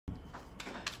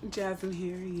Jasmine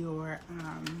here, your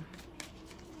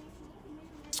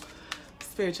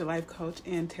spiritual life coach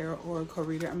and tarot oracle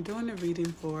reader. I'm doing a reading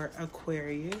for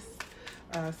Aquarius,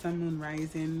 Sun, Moon,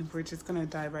 Rising. We're just going to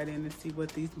dive right in and see what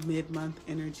these mid-month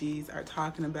energies are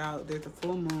talking about. There's a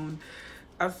full moon,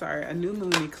 a new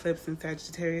moon eclipse in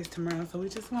Sagittarius tomorrow. So we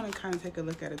just want to kind of take a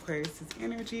look at Aquarius's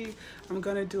energy. I'm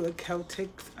going to do a Celtic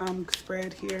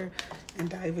spread here and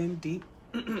dive in deep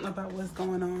about what's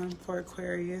going on for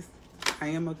Aquarius. I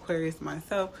am Aquarius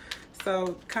myself,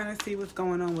 so kind of see what's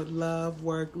going on with love,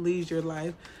 work, leisure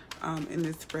life in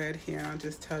this spread here. I'll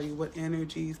just tell you what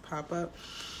energies pop up.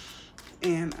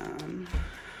 And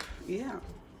yeah,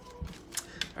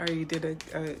 I already did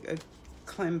a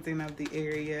cleansing of the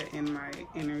area in my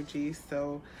energy,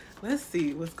 so let's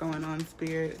see what's going on,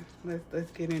 Spirit.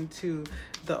 Let's get into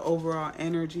the overall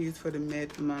energies for the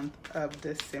mid-month of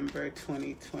December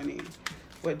 2020.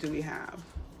 What do we have?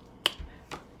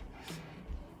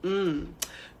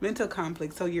 Mental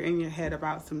conflict. So you're in your head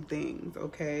about some things,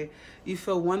 okay? You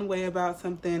feel one way about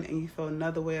something and you feel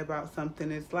another way about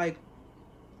something. It's like,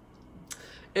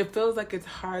 it feels like it's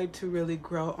hard to really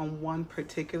grow on one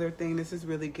particular thing. This is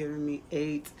really giving me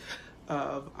 8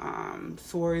 of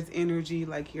swords energy,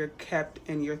 like you're kept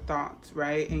in your thoughts,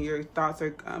 right? And your thoughts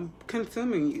are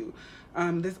consuming you.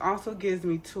 This also gives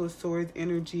me 2 of swords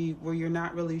energy, where you're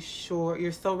not really sure.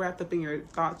 You're so wrapped up in your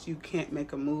thoughts you can't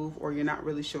make a move, or you're not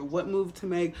really sure what move to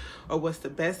make or what's the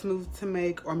best move to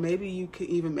make, or maybe you could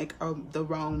even make the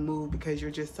wrong move because you're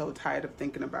just so tired of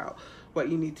thinking about what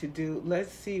you need to do.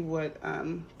 Let's see what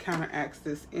counteracts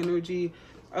this energy.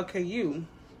 Okay, you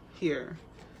here,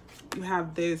 you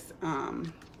have this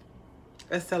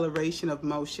acceleration of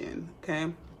motion,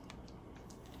 okay?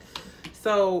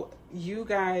 So you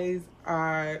guys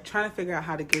are trying to figure out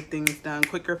how to get things done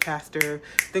quicker, faster.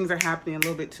 Things are happening a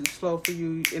little bit too slow for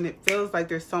you, and it feels like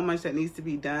there's so much that needs to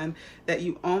be done that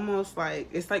you almost like,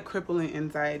 it's like crippling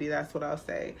anxiety. That's what I'll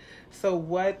say. So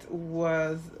what's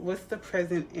the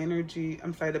present energy,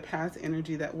 the past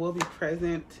energy that will be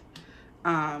present?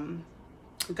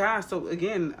 Gosh, so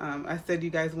again, I said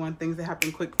you guys want things to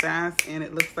happen quick, fast, and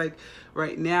it looks like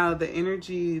right now the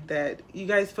energy that you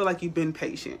guys feel like you've been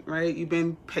patient, right? You've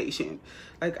been patient.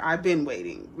 Like, I've been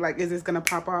waiting. Like, is this going to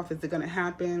pop off? Is it going to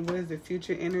happen? What is the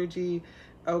future energy?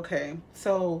 Okay,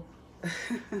 so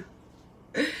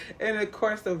in the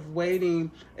course of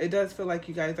waiting, it does feel like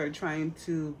you guys are trying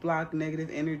to block negative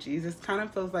energies. It kind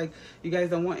of feels like you guys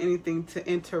don't want anything to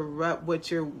interrupt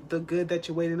the good that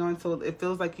you're waiting on. So it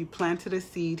feels like you planted a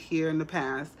seed here in the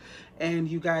past, and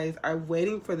you guys are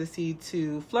waiting for the seed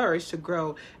to flourish, to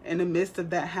grow. In the midst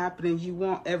of that happening, you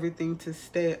want everything to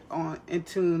stay in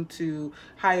tune to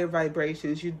higher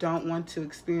vibrations. You don't want to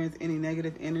experience any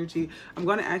negative energy. I'm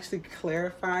going to actually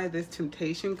clarify this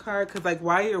temptation card, because like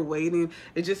while you're waiting,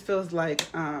 it just feels like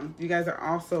you guys are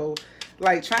also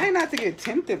like trying not to get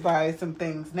tempted by some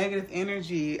things, negative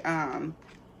energy.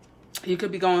 You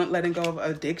could be letting go of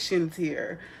addictions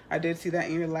here. I did see that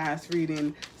in your last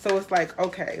reading. So it's like,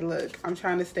 okay, look, I'm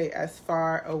trying to stay as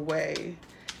far away.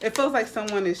 It feels like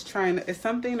someone is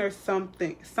something or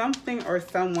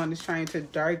someone is trying to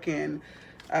darken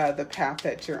the path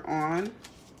that you're on.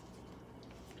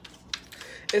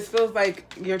 It feels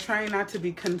like you're trying not to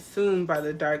be consumed by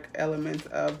the dark elements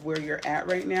of where you're at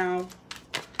right now.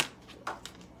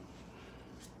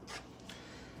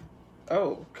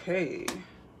 Okay,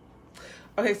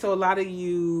 so a lot of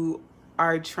you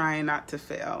are trying not to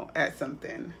fail at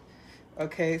something.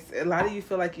 Okay, so a lot of you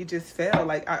feel like you just fail.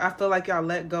 Like, I feel like y'all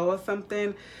let go of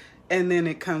something and then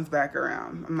it comes back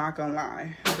around. I'm not gonna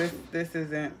lie. This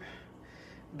isn't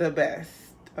the best,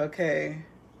 okay?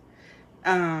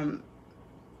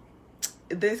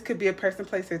 This could be a person,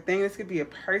 place, or thing. This could be a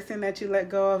person that you let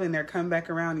go of and they're coming back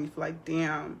around and you feel like,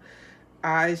 damn,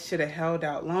 I should have held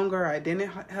out longer. I didn't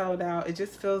held out. It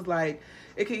just feels like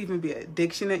it could even be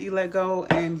addiction that you let go,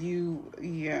 and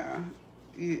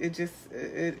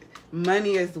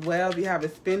money as well. If you have a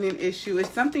spending issue, it's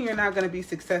something you're not going to be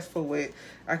successful with.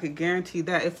 I could guarantee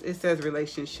that. It says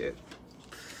relationship,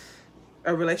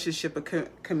 a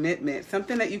commitment,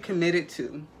 something that you committed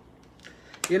to.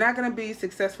 You're not going to be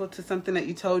successful to something that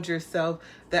you told yourself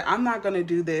that I'm not going to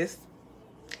do this,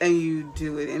 and you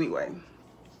do it anyway.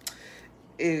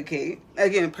 Okay,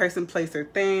 again, person, place, or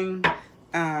thing.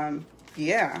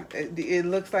 It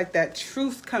looks like that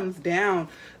truth comes down,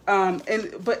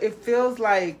 but it feels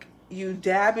like you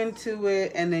dab into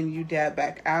it and then you dab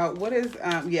back out. What is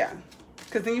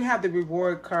because then you have the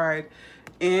reward card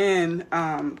in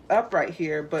up right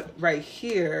here, but right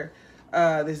here,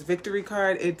 this victory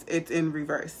card, it's in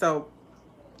reverse. So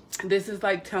this is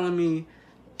like telling me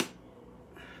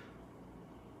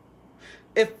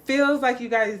it feels like you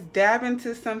guys dab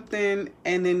into something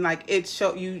and then like it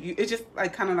show you it's just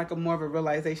like kind of like a more of a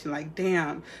realization, like,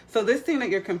 damn. So this thing that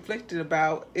you're conflicted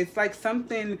about, it's like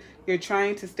something you're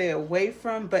trying to stay away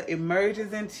from, but it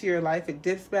merges into your life, it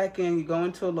dips back in, you go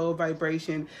into a low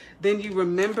vibration. Then you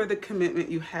remember the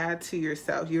commitment you had to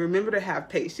yourself, you remember to have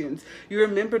patience, you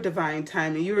remember divine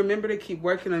timing, you remember to keep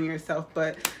working on yourself.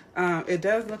 But it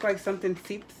does look like something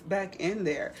seeps back in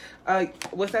there.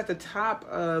 What's at the top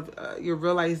of your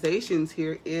realizations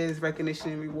here is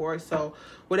recognition and reward. So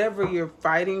whatever you're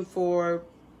fighting for,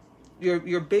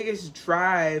 your biggest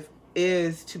drive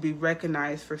is to be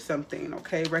recognized for something,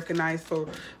 okay? Recognized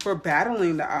for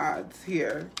battling the odds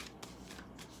here.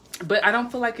 But I don't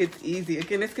feel like it's easy.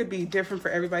 Again, this could be different for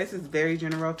everybody. This is very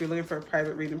general. If you're looking for a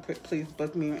private reading, please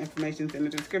book me. Information's in the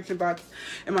description box.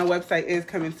 And my website is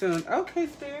coming soon. Okay,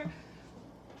 Spirit.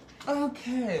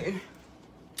 Okay.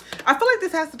 I feel like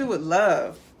this has to do with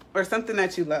love or something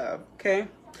that you love, okay?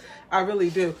 I really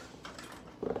do.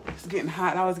 It's getting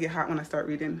hot. I always get hot when I start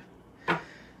reading.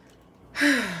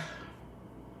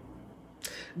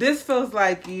 This feels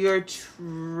like you're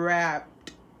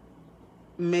trapped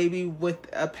maybe with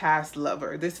a past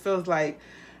lover. This feels like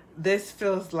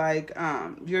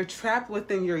you're trapped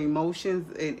within your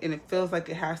emotions, and it feels like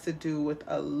it has to do with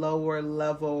a lower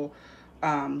level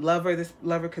lover. This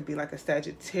lover could be like a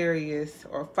Sagittarius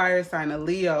or a fire sign, a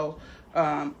Leo,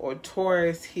 or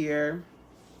Taurus here,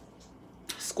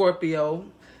 Scorpio,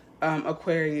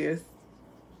 Aquarius.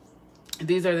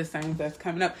 These are the signs that's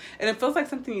coming up, and it feels like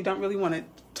something you don't really want to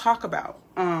talk about.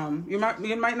 You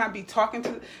might not be talking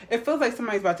to. It feels like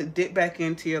somebody's about to dip back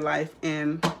into your life,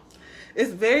 and it's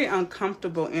very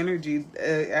uncomfortable energy.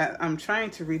 I'm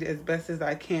trying to read it as best as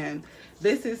I can.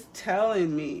 This is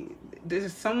telling me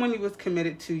there's someone you was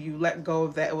committed to, you let go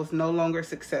of that, it was no longer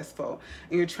successful,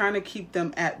 and you're trying to keep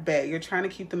them at bay. You're trying to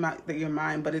keep them out of your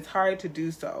mind, but it's hard to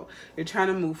do so. You're trying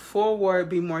to move forward,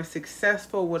 be more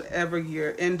successful, whatever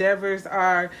your endeavors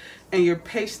are, and you're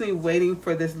patiently waiting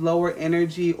for this lower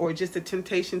energy or just a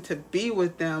temptation to be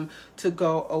with them to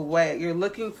go away. You're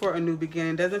looking for a new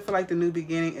beginning. Doesn't feel like the new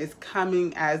beginning is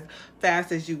coming as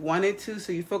fast as you want it to,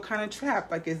 so you feel kind of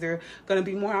trapped. Like, is there going to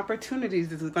be more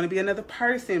opportunities? Is it going to be another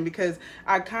person? Because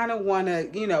I kind of want to,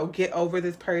 you know, get over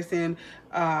this person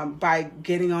by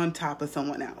getting on top of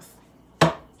someone else.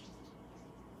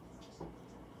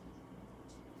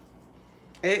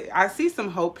 I see some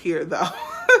hope here, though.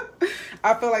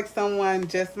 I feel like someone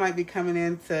just might be coming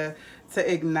in to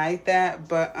ignite that,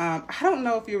 but I don't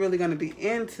know if you're really going to be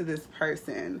into this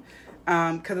person,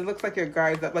 because it looks like your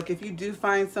guard's up. Like, if you do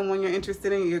find someone you're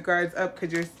interested in, your guard's up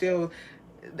because you're still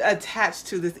attached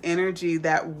to this energy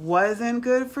that wasn't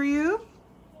good for you,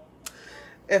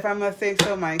 if I must say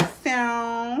so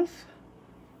myself.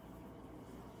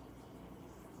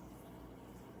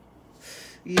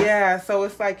 Yeah, so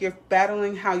it's like you're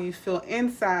battling how you feel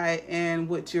inside and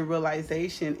what your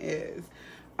realization is.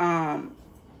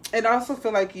 It also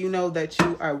feel like you know that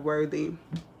you are worthy.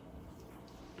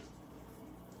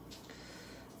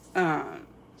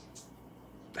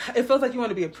 It feels like you want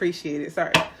to be appreciated.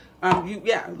 Sorry.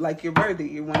 Like you're worthy.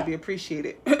 You want to be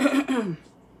appreciated.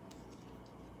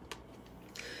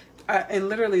 And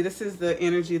literally, this is the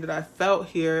energy that I felt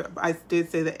here. I did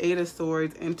say the 8 of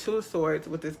Swords and 2 of Swords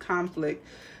with this conflict.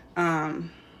 Some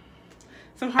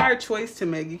hard choice to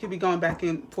make. You could be going back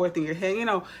and forth in your head. You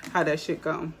know how that shit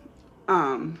go.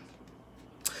 When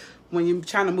you're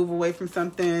trying to move away from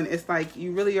something, it's like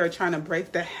you really are trying to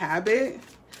break the habit,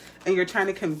 and you're trying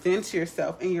to convince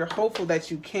yourself, and you're hopeful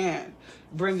that you can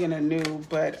bring in a new,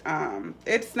 but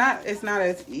it's not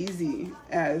as easy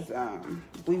as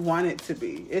we want it to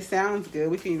be. It sounds good.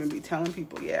 We can even be telling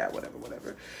people, yeah,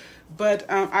 whatever. But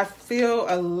I feel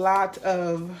a lot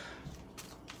of,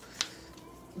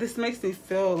 this makes me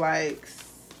feel like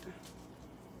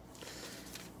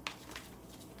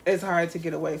it's hard to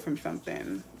get away from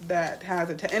something that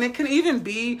has and it can even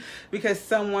be because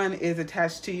someone is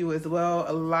attached to you as well.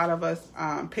 A lot of us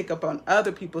pick up on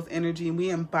other people's energy and we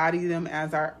embody them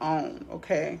as our own,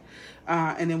 okay?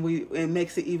 And then it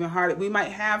makes it even harder. We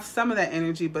might have some of that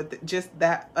energy, but just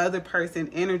that other person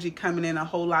energy coming in a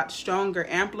whole lot stronger,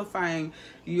 amplifying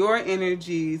your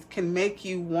energies, can make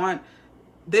you want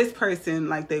this person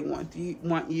like they want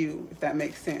you, if that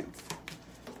makes sense.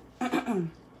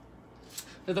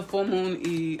 There's a full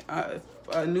moon, a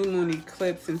new moon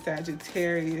eclipse in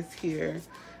Sagittarius here.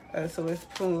 So let's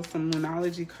pull some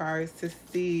moonology cards to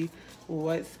see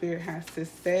what Spirit has to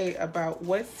say about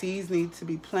what seeds need to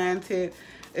be planted.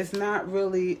 It's not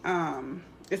really,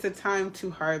 it's a time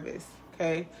to harvest,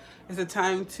 okay? It's a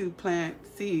time to plant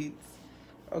seeds,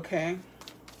 okay?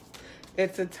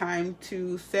 It's a time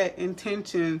to set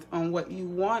intentions on what you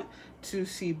want to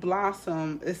see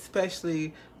blossom,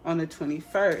 especially on the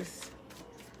 21st.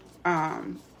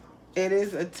 It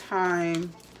is a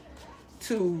time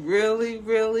to really,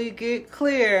 really get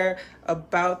clear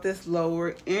about this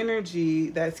lower energy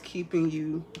that's keeping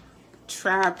you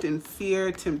trapped in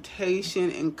fear,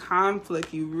 temptation, and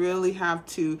conflict. You really have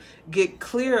to get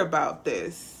clear about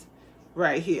this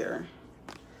right here.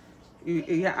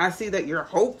 Yeah, I see that you're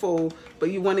hopeful,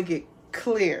 but you want to get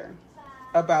clear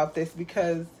about this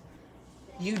because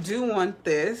you do want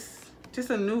this. Just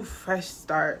a new, fresh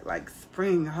start, like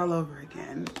spring all over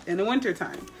again in the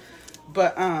wintertime.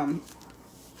 But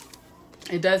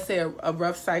it does say a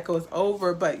rough cycle is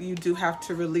over, but you do have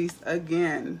to release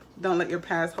again. Don't let your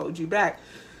past hold you back.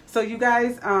 So you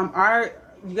guys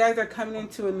are coming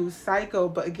into a new cycle,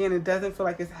 but again, it doesn't feel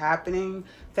like it's happening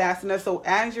fast enough. So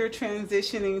as you're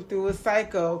transitioning through a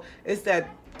cycle, it's that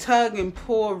tug and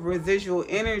pull residual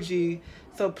energy.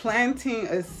 So planting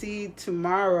a seed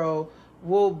tomorrow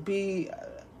will be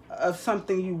of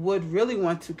something you would really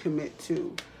want to commit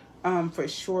to. For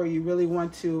sure, you really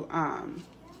want to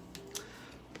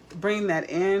bring that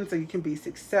in so you can be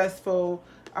successful.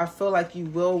 I feel like you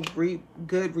will reap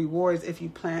good rewards if you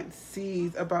plant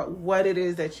seeds about what it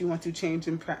is that you want to change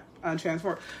and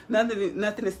transform.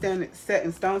 Nothing is set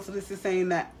in stone. So this is saying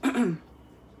that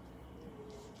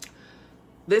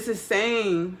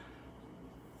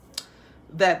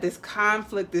that this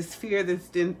conflict, this fear,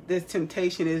 this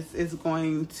temptation is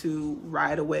going to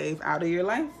ride a wave out of your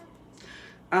life.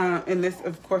 And this,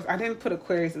 of course, I didn't put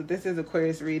Aquarius, but this is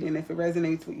Aquarius reading. If it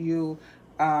resonates with you,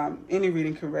 any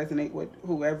reading can resonate with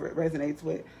whoever it resonates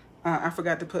with. I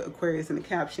forgot to put Aquarius in the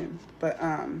caption, but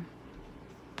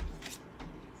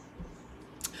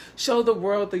show the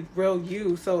world the real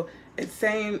you. So it's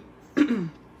saying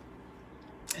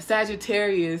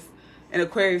Sagittarius and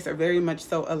Aquarius are very much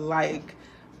so alike.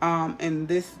 And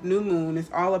this new moon is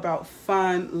all about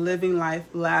fun, living life,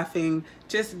 laughing,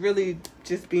 just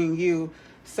being you.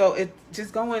 So it's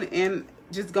just going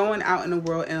out in the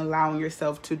world and allowing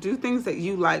yourself to do things that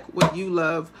you like, what you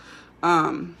love,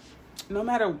 no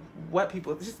matter what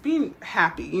people, just being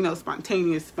happy,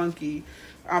 spontaneous, spunky,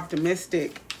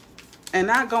 optimistic, and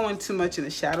not going too much in the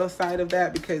shadow side of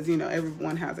that, because,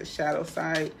 everyone has a shadow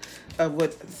side of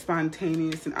what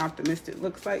spontaneous and optimistic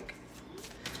looks like.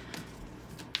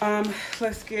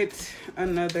 Let's get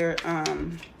another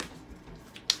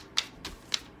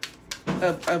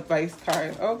advice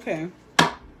card. Okay.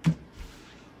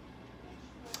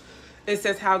 It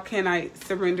says, how can I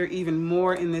surrender even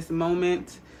more in this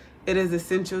moment? It is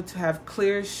essential to have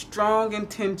clear, strong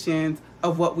intentions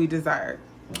of what we desire.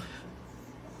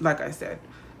 Like I said.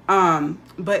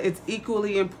 But it's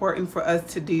equally important for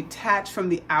us to detach from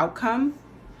the outcome.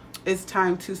 It's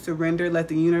time to surrender. Let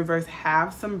the universe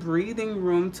have some breathing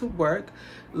room to work.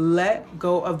 Let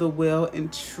go of the will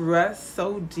and trust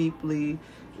so deeply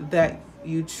that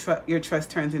your trust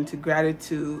turns into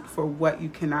gratitude for what you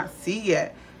cannot see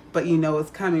yet, but you know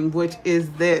it's coming, which is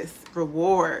this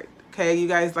reward. Okay, you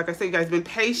guys, like I said, you guys been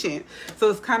patient. So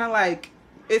it's kind of like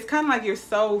you're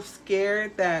so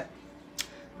scared that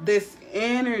this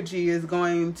energy is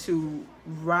going to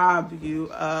rob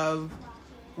you of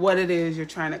what it is you're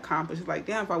trying to accomplish. Like,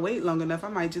 damn, if I wait long enough, I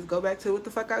might just go back to what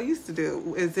the fuck I used to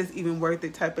do. Is this even worth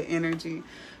it type of energy?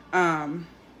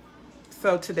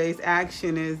 So today's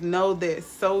action is know this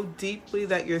so deeply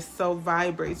that your soul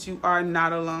vibrates. You are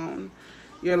not alone.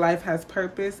 Your life has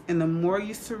purpose. And the more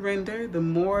you surrender, the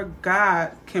more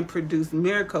God can produce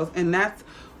miracles. And that's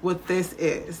what this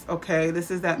is, okay? This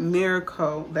is that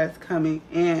miracle that's coming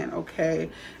in,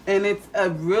 okay? And it's a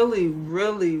really,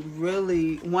 really,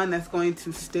 really one that's going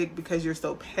to stick because you're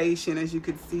so patient. As you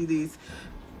can see, these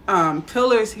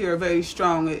pillars here are very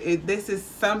strong. This is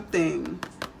something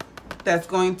that's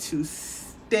going to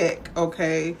stick,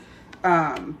 okay?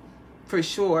 For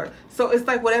sure. So it's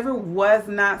like whatever was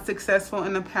not successful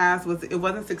in the past, it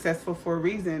wasn't successful for a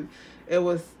reason. It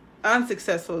was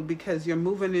unsuccessful because you're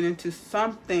moving it into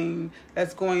something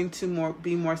that's going to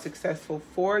be more successful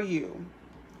for you.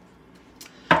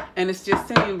 And it's just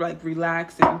saying, like,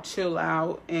 relax and chill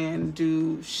out and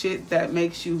do shit that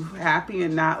makes you happy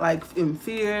and not like in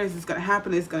fears. It's going to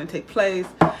happen. It's going to take place.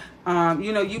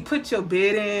 You put your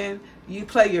bid in, you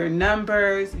play your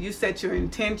numbers, you set your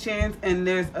intentions, and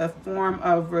there's a form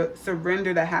of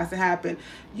surrender that has to happen.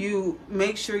 You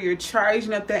make sure you're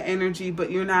charging up that energy,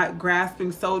 but you're not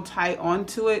grasping so tight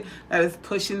onto it that it's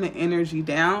pushing the energy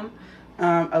down.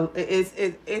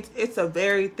 It's a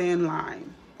very thin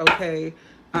line, okay?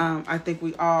 I think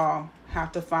we all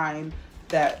have to find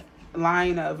that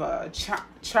line of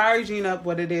charging up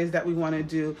what it is that we want to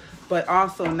do, but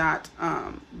also not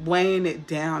weighing it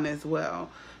down as well.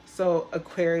 So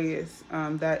Aquarius,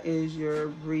 that is your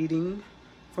reading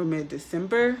for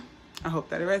mid-December. I hope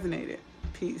that it resonated.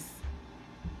 Peace.